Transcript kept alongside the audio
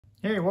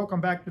Hey, welcome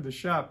back to the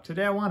shop.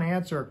 Today I want to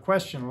answer a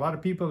question. A lot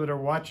of people that are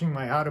watching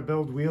my How to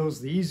Build Wheels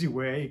the Easy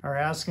Way are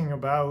asking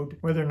about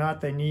whether or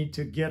not they need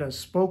to get a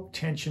spoke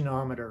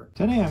tensiometer.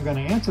 Today I'm going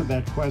to answer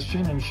that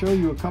question and show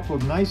you a couple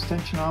of nice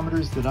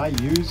tensiometers that I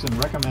use and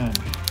recommend.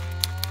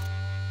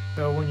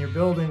 So when you're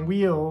building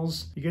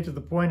wheels, you get to the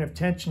point of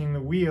tensioning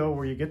the wheel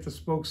where you get the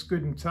spokes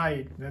good and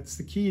tight. That's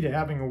the key to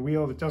having a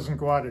wheel that doesn't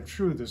go out of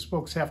true. The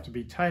spokes have to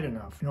be tight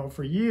enough. You know,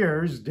 for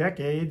years,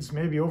 decades,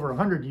 maybe over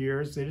 100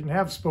 years, they didn't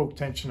have spoke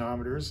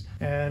tensiometers.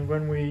 And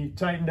when we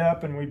tightened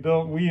up and we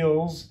built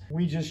wheels,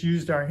 we just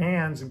used our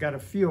hands and got a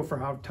feel for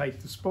how tight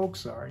the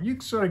spokes are. You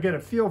can sort of get a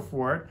feel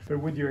for it, but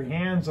with your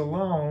hands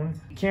alone,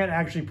 you can't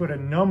actually put a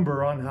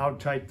number on how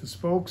tight the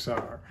spokes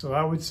are. So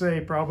I would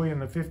say probably in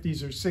the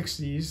 50s or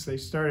 60s, they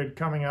started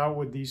coming out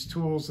with these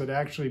tools that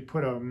actually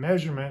put a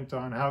measurement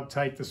on how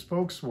tight the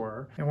spokes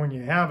were. And when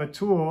you have a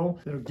tool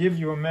that'll give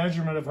you a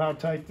measurement of how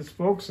tight the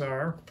spokes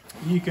are,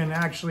 you can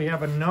actually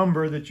have a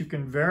number that you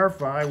can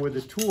verify with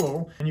the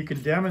tool, and you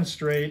can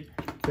demonstrate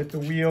that the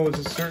wheel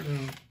is a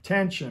certain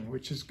tension,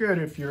 which is good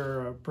if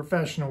you're a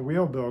professional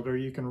wheel builder.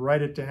 You can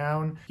write it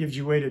down, gives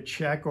you a way to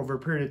check over a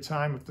period of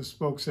time if the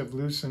spokes have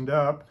loosened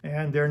up,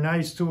 and they're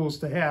nice tools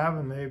to have,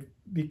 and they've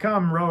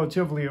become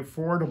relatively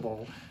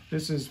affordable.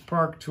 This is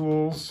Park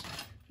Tools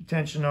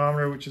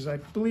tensiometer, which is, I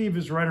believe,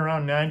 is right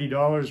around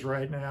 $90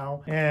 right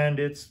now, and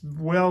it's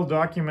well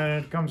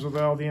documented. It comes with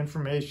all the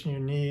information you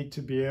need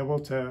to be able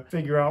to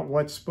figure out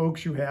what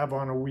spokes you have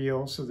on a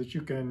wheel so that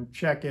you can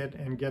check it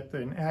and get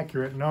an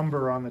accurate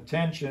number on the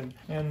tension.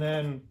 And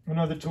then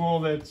another tool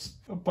that's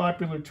a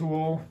popular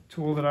tool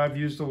that I've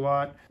used a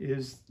lot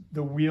is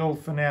the Wheel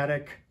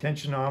Fanatyk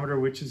tensiometer,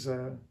 which is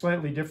a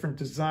slightly different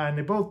design.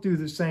 They both do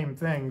the same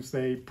things.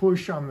 They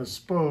push on the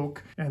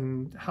spoke,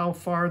 and how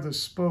far the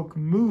spoke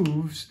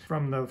moves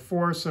from the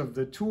force of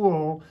the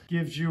tool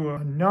gives you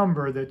a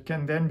number that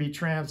can then be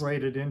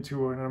translated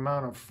into an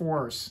amount of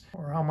force,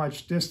 or how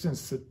much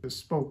distance that the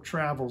spoke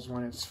travels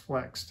when it's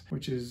flexed,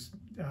 which is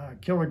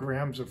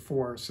kilograms of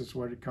force is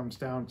what it comes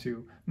down to.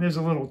 And there's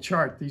a little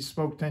chart. These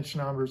spoke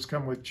tensiometers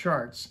come with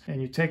charts,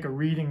 and you take a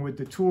reading with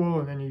the tool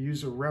and then you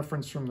use a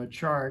reference from the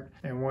chart,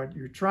 and what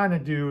you're trying to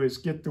do is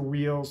get the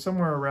wheel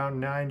somewhere around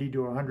 90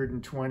 to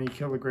 120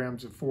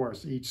 kilograms of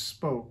force each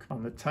spoke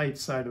on the tight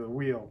side of the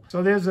wheel.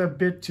 So there's a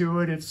bit to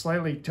it. It's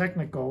slightly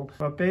technical,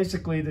 but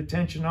basically the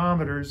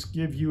tensiometers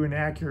give you an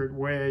accurate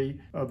way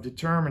of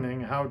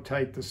determining how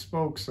tight the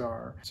spokes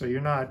are, so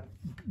you're not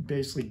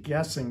basically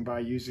guessing by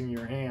using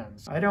your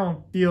hands. I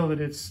don't feel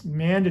that it's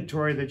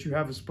mandatory that you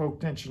have a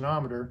spoke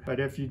tensiometer, but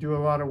if you do a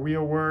lot of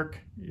wheel work,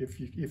 if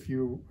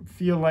you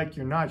feel like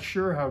you're not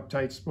sure how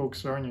tight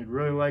spokes are and you'd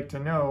really like to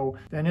know,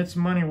 then it's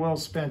money well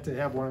spent to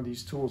have one of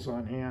these tools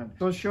on hand.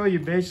 So I'll show you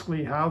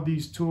basically how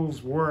these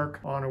tools work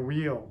on a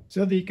wheel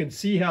so that you can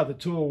see how the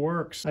tool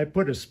works. I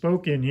put a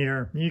spoke in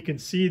here. You can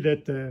see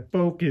that the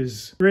spoke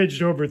is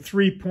bridged over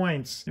 3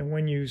 points, and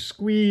when you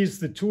squeeze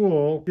the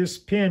tool, this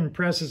pin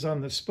presses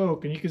on the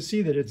spoke, and you can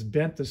see that it's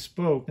bent the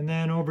spoke. And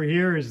then over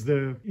here is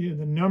the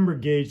number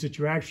gauge that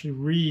you actually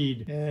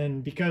read,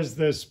 and because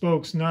the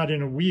spoke's not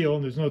in a wheel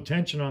and there's no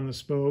tension on the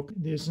spoke,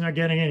 it's not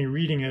getting any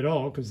reading at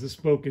all because the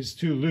spoke is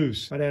too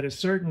loose. But at a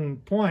certain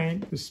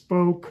point, the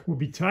spoke will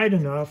be tight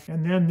enough,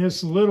 and then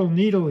this little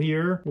needle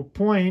here will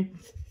point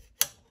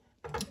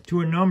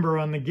to a number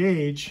on the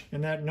gauge,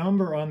 and that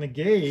number on the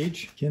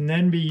gauge can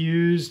then be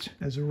used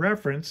as a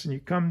reference. And you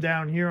come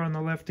down here on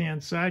the left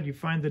hand side, you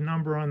find the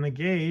number on the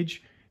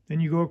gauge. Then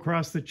you go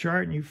across the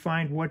chart and you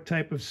find what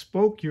type of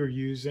spoke you're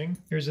using.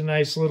 Here's a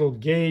nice little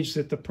gauge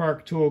that the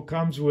Park tool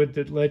comes with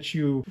that lets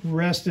you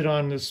rest it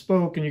on the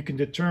spoke, and you can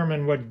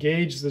determine what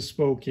gauge the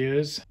spoke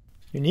is.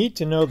 You need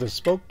to know the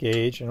spoke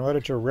gauge in order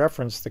to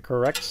reference the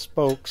correct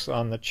spokes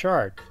on the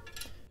chart.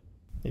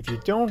 If you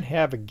don't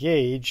have a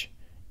gauge,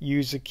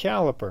 use a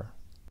caliper.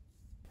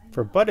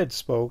 For butted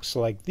spokes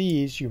like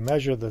these, you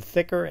measure the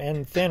thicker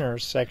and thinner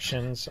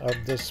sections of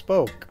the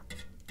spoke.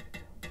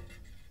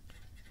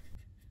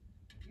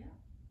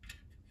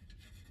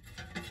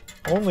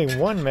 Only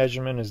one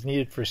measurement is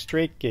needed for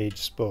straight gauge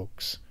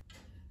spokes.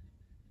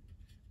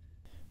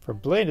 For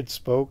bladed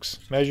spokes,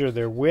 measure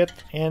their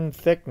width and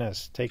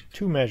thickness. Take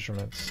 2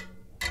 measurements.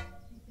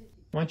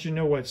 Once you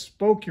know what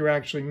spoke you're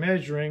actually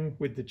measuring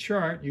with the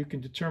chart, you can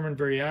determine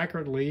very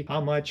accurately how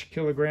much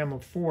kilogram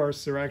of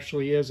force there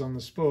actually is on the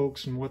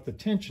spokes and what the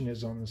tension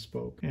is on the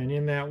spoke. And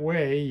in that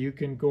way, you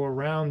can go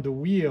around the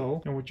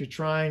wheel, and what you're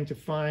trying to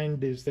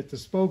find is that the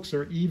spokes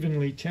are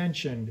evenly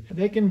tensioned.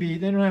 They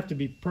don't have to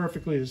be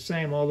perfectly the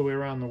same all the way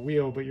around the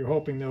wheel, but you're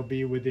hoping they'll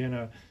be within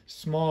a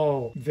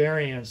small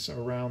variance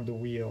around the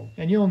wheel.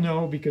 And you'll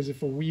know because if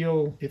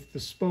the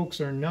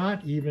spokes are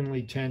not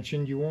evenly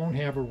tensioned, you won't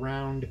have a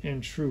round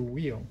and true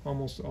wheel.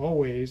 Almost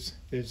always,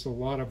 there's a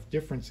lot of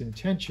difference in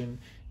tension.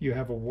 You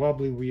have a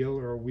wobbly wheel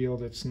or a wheel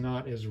that's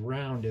not as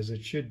round as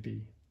it should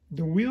be.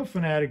 The Wheel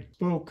Fanatyk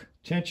spoke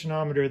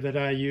tensionometer that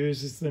I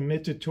use is the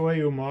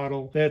Mitutoyo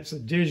model. That's a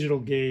digital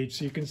gauge,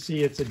 so you can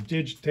see it's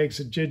takes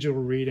a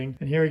digital reading.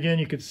 And here again,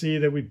 you can see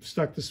that we've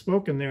stuck the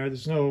spoke in there.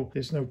 There's no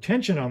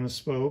tension on the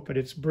spoke, but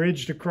it's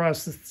bridged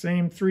across the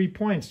same 3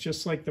 points,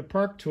 just like the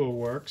Park tool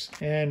works.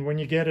 And when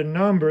you get a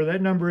number,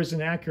 that number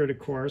isn't accurate, of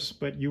course,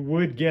 but you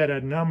would get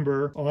a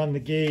number on the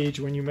gauge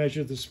when you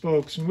measure the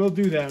spokes. And we'll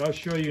do that. I'll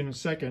show you in a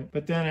second.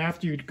 But then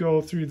after you'd go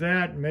through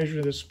that and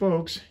measure the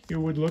spokes, you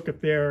would look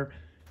at their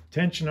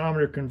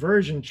tensionometer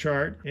conversion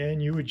chart,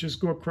 and you would just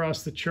go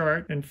across the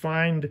chart and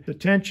find the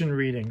tension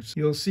readings.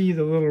 You'll see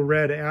the little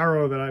red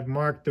arrow that I've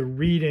marked the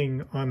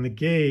reading on the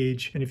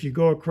gauge, and if you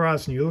go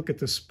across and you look at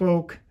the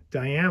spoke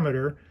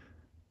diameter,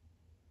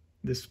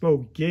 the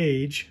spoke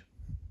gauge,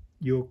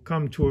 you'll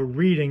come to a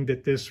reading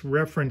that this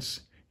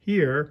reference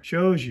here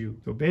shows you.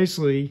 So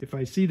basically, if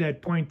I see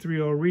that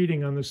 0.30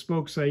 reading on the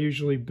spokes I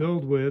usually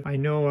build with, I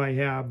know I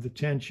have the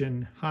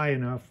tension high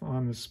enough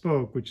on the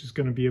spoke, which is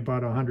going to be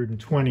about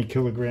 120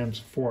 kilograms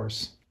of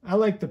force. I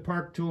like the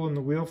Park tool and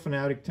the Wheel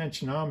Fanatyk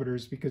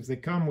tensionometers because they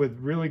come with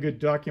really good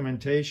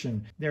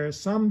documentation. There are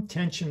some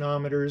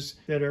tensionometers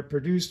that are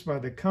produced by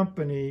the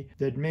company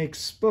that makes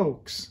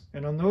spokes.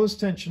 And on those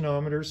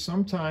tensionometers,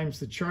 sometimes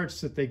the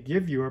charts that they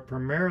give you are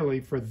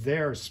primarily for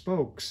their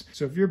spokes.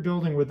 So if you're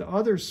building with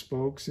other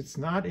spokes, it's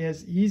not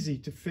as easy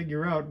to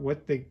figure out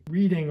what the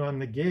reading on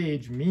the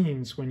gauge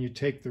means when you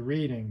take the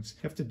readings.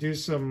 You have to do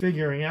some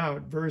figuring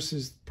out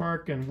versus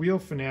Park and Wheel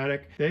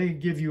Fanatyk. They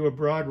give you a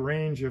broad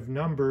range of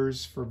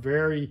numbers for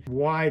very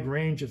wide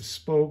range of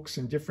spokes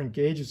and different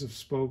gauges of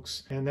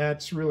spokes, and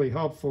that's really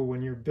helpful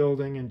when you're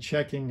building and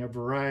checking a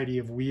variety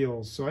of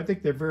wheels. So I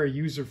think they're very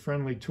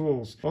user-friendly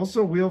tools.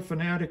 Also, Wheel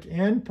Fanatyk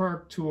and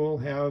Park tool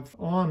have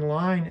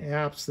online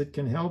apps that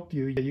can help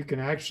you. You can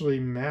actually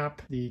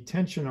map the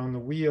tension on the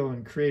wheel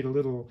and create a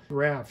little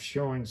graph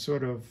showing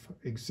sort of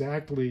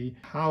exactly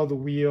how the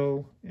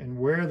wheel and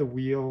where the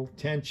wheel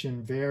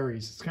tension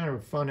varies. It's kind of a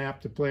fun app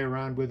to play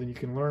around with, and you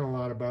can learn a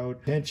lot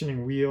about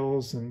tensioning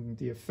wheels and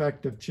the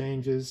effect of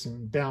changes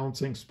and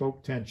balancing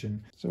spoke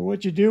tension. So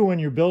what you do when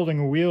you're building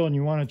a wheel and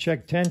you want to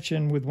check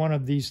tension with one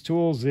of these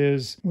tools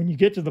is when you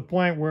get to the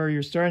point where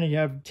you're starting to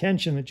have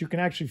tension that you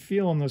can actually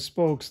feel in the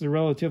spokes, they're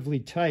relatively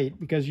tight,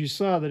 because you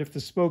saw that if the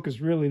spoke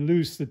is really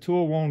loose, the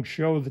tool won't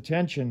show the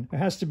tension. There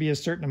has to be a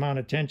certain amount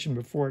of tension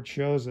before it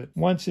shows it.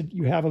 Once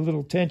you have a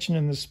little tension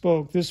in the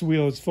spoke, this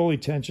wheel is fully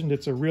tensioned.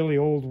 It's a really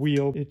old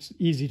wheel. It's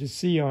easy to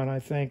see on, I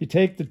think. You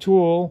take the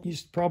tool,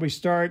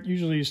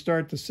 usually you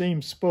start the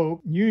same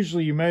spoke.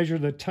 Usually you measure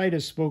the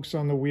tightest spokes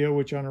on the wheel,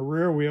 which on a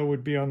rear wheel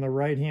would be on the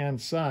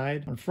right-hand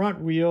side. On front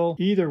wheel,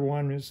 either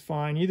one is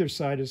fine. Either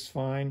side is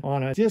fine.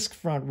 On a disc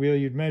front wheel,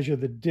 you'd measure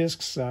the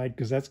disc side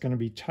because that's going to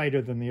be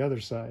tighter than the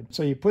other side.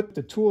 So you put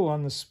the tool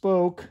on the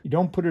spoke. You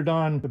don't put it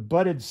on the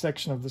butted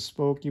section of the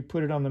spoke. You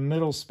put it on the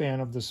middle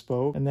span of the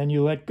spoke, and then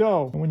you let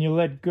go. And when you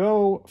let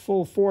go,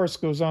 full force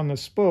goes on the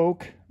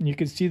spoke, and you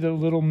can see the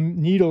little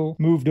needle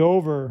moved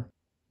over.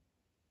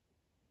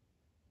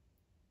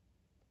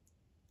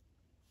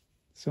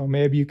 So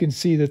maybe you can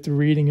see that the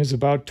reading is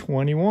about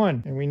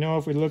 21. And we know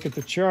if we look at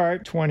the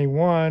chart,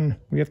 21,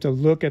 we have to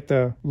look at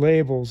the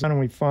labels. And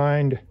we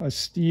find a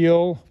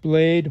steel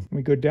blade.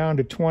 We go down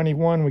to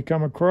 21. We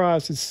come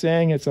across, it's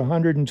saying it's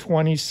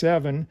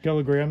 127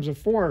 kilograms of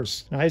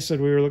force. And I said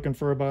we were looking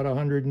for about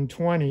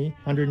 120.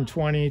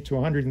 120 to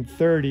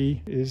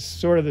 130 is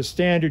sort of the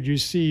standard you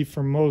see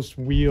for most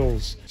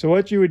wheels. So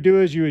what you would do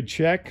is you would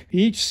check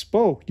each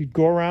spoke. You'd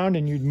go around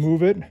and you'd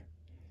move it.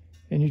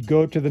 And you'd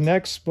go to the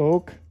next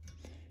spoke.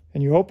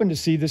 And you're hoping to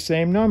see the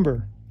same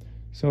number.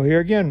 So here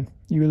again,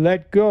 you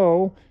let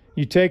go,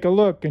 you take a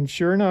look, and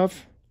sure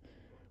enough,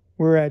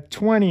 we're at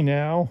 20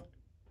 now,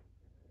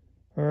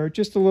 or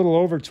just a little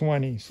over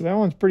 20. So that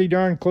one's pretty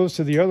darn close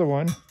to the other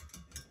one.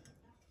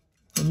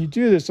 And you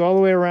do this all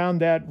the way around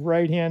that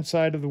right-hand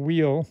side of the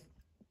wheel.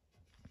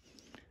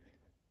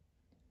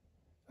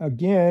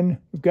 Again,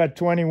 we've got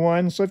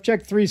 21. So I've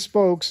checked 3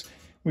 spokes.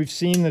 We've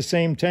seen the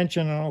same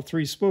tension on all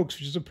 3 spokes,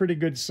 which is a pretty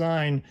good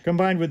sign.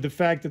 Combined with the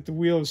fact that the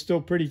wheel is still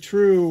pretty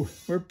true,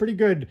 we're a pretty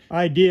good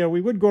idea.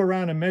 We would go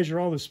around and measure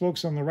all the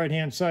spokes on the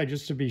right-hand side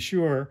just to be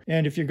sure.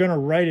 And if you're going to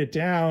write it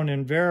down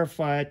and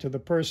verify it to the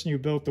person you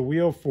built the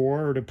wheel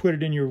for, or to put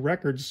it in your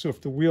records, so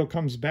if the wheel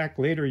comes back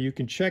later, you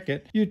can check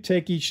it, you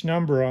take each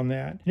number on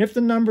that. And if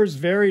the numbers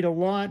varied a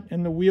lot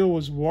and the wheel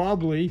was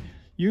wobbly,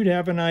 you'd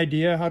have an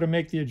idea how to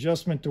make the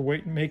adjustment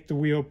to make the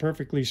wheel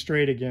perfectly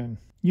straight again.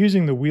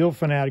 Using the Wheel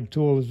Fanatyk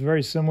tool is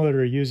very similar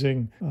to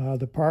using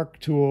the Park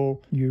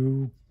tool.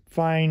 You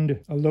find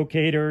a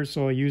locator,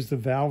 so I use the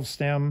valve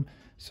stem,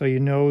 so you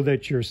know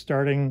that you're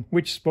starting,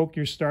 which spoke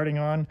you're starting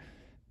on.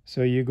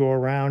 So you go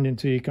around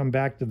until you come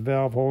back to the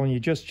valve hole, and you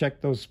just check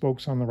those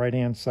spokes on the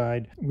right-hand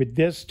side. With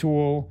this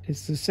tool,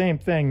 it's the same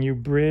thing. You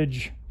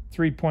bridge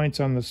 3 points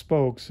on the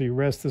spoke, so you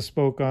rest the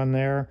spoke on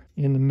there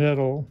in the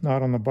middle,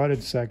 not on the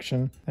butted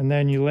section, and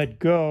then you let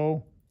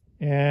go,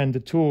 and the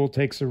tool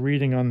takes a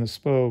reading on the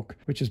spoke,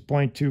 which is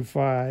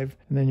 0.25.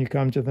 And then you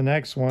come to the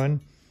next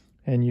one,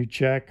 and you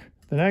check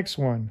the next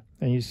one.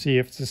 and you see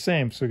if it's the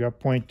same. So we got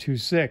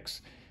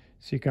 0.26.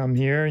 So you come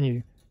here and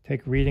you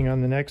take a reading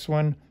on the next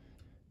one,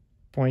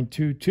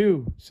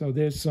 0.22. So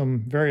there's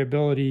some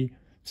variability,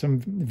 some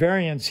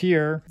variance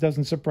here.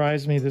 Doesn't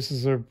surprise me. This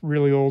is a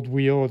really old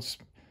wheel. It's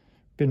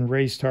been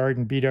raced hard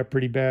and beat up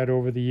pretty bad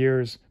over the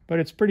years, but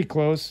it's pretty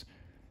close.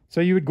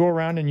 So you would go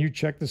around and you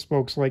check the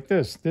spokes like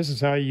this. This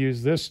is how you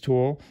use this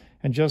tool.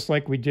 And just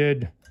like we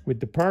did with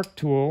the Park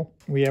tool,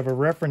 we have a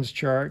reference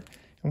chart,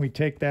 and we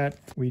take that,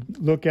 we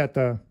look at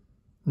the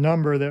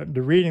number,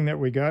 the reading that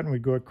we got, and we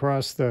go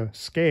across the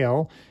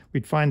scale.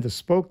 We'd find the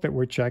spoke that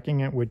we're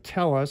checking, and it would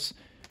tell us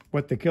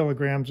what the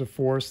kilograms of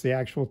force, the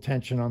actual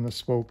tension on the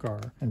spoke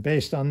are. And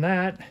based on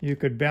that, you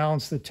could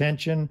balance the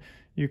tension.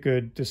 You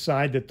could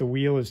decide that the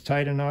wheel is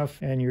tight enough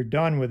and you're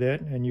done with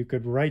it, and you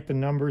could write the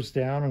numbers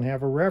down and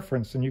have a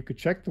reference, and you could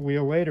check the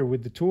wheel later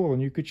with the tool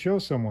and you could show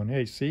someone,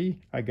 hey, see,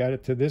 I got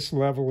it to this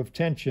level of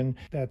tension.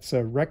 That's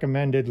a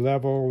recommended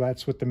level.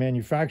 That's what the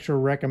manufacturer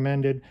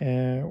recommended,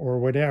 or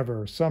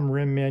whatever. Some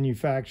rim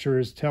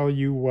manufacturers tell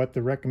you what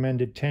the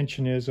recommended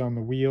tension is on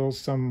the wheels.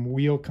 Some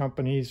wheel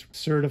companies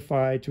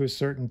certify to a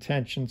certain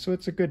tension, so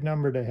it's a good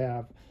number to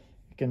have.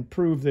 Can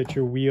prove that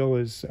your wheel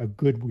is a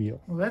good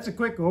wheel. Well, that's a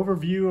quick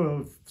overview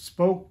of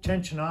spoke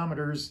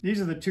tensiometers. These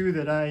are the two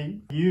that I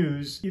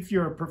use. If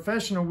you're a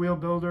professional wheel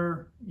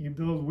builder, you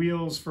build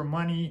wheels for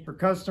money, for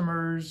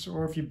customers,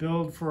 or if you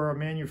build for a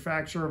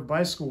manufacturer of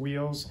bicycle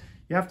wheels,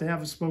 you have to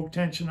have a spoke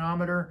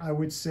tensiometer. I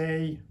would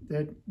say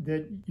that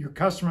your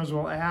customers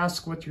will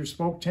ask what your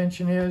spoke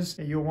tension is,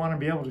 and you'll want to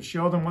be able to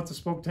show them what the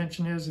spoke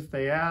tension is if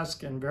they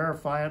ask, and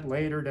verify it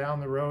later down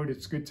the road.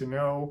 It's good to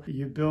know.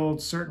 You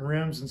build certain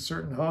rims and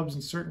certain hubs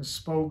and certain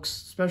spokes,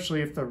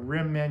 especially if the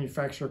rim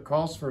manufacturer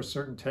calls for a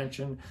certain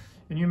tension,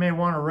 and you may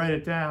want to write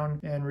it down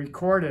and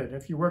record it.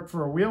 If you work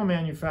for a wheel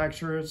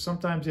manufacturer,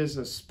 sometimes there's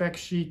a spec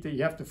sheet that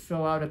you have to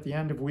fill out at the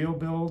end of wheel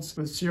builds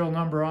with serial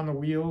number on the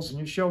wheels, and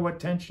you show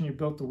what tension you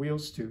built the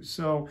wheels to.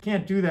 So you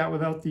can't do that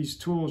without these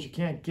tools. You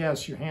can't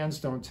guess. Your hands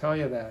don't tell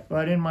you that.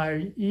 But in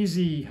my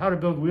easy how to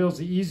build wheels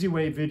the easy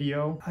way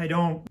video, I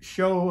don't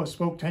show a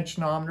spoke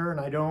tensiometer, and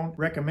I don't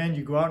recommend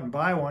you go out and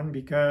buy one,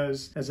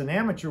 because as an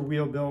amateur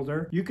wheel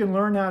builder, you can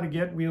learn how to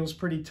get wheels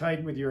pretty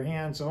tight with your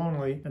hands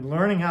only. And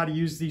learning how to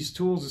use these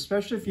tools,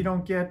 especially if you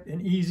don't get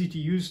an easy to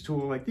use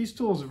tool. Like, these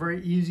tools are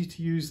very easy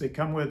to use. They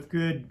come with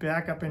good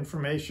backup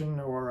information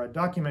or a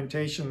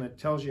documentation that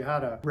tells you how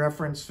to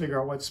reference, figure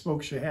out what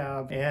spokes you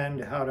have,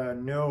 and how to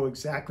know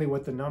exactly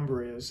what the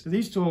number is. So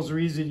these tools are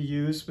easy to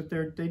use, but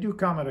they do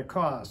come at a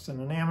cost, and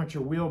an amateur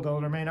wheel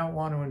builder may not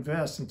want to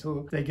invest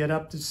until they get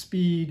up to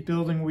speed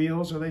building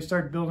wheels, or they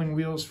start building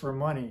wheels for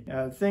money.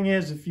 The thing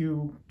is, if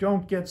you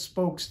don't get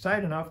spokes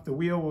tight enough, the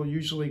wheel will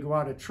usually go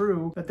out of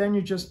true, but then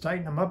you just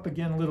tighten them up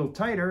again a little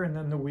tighter, and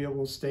then the wheel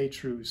will stay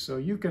true. So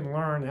you can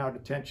learn how to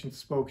tension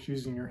spokes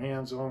using your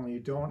hands only. You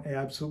don't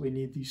absolutely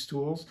need these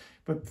tools,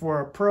 but for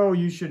a pro,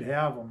 you should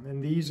have them.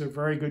 And these are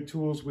very good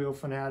tools, Wheel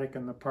Fanatyk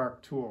and the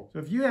Park tool. So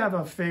if you have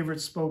a favorite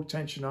spoke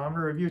tensiometer,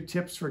 or if you have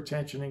tips for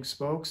tensioning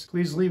spokes,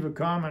 please leave a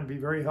comment. It'd be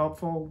very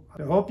helpful.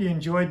 I hope you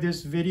enjoyed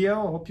this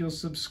video. I hope you'll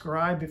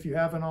subscribe if you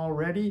haven't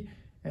already,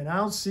 and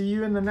I'll see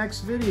you in the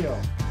next video.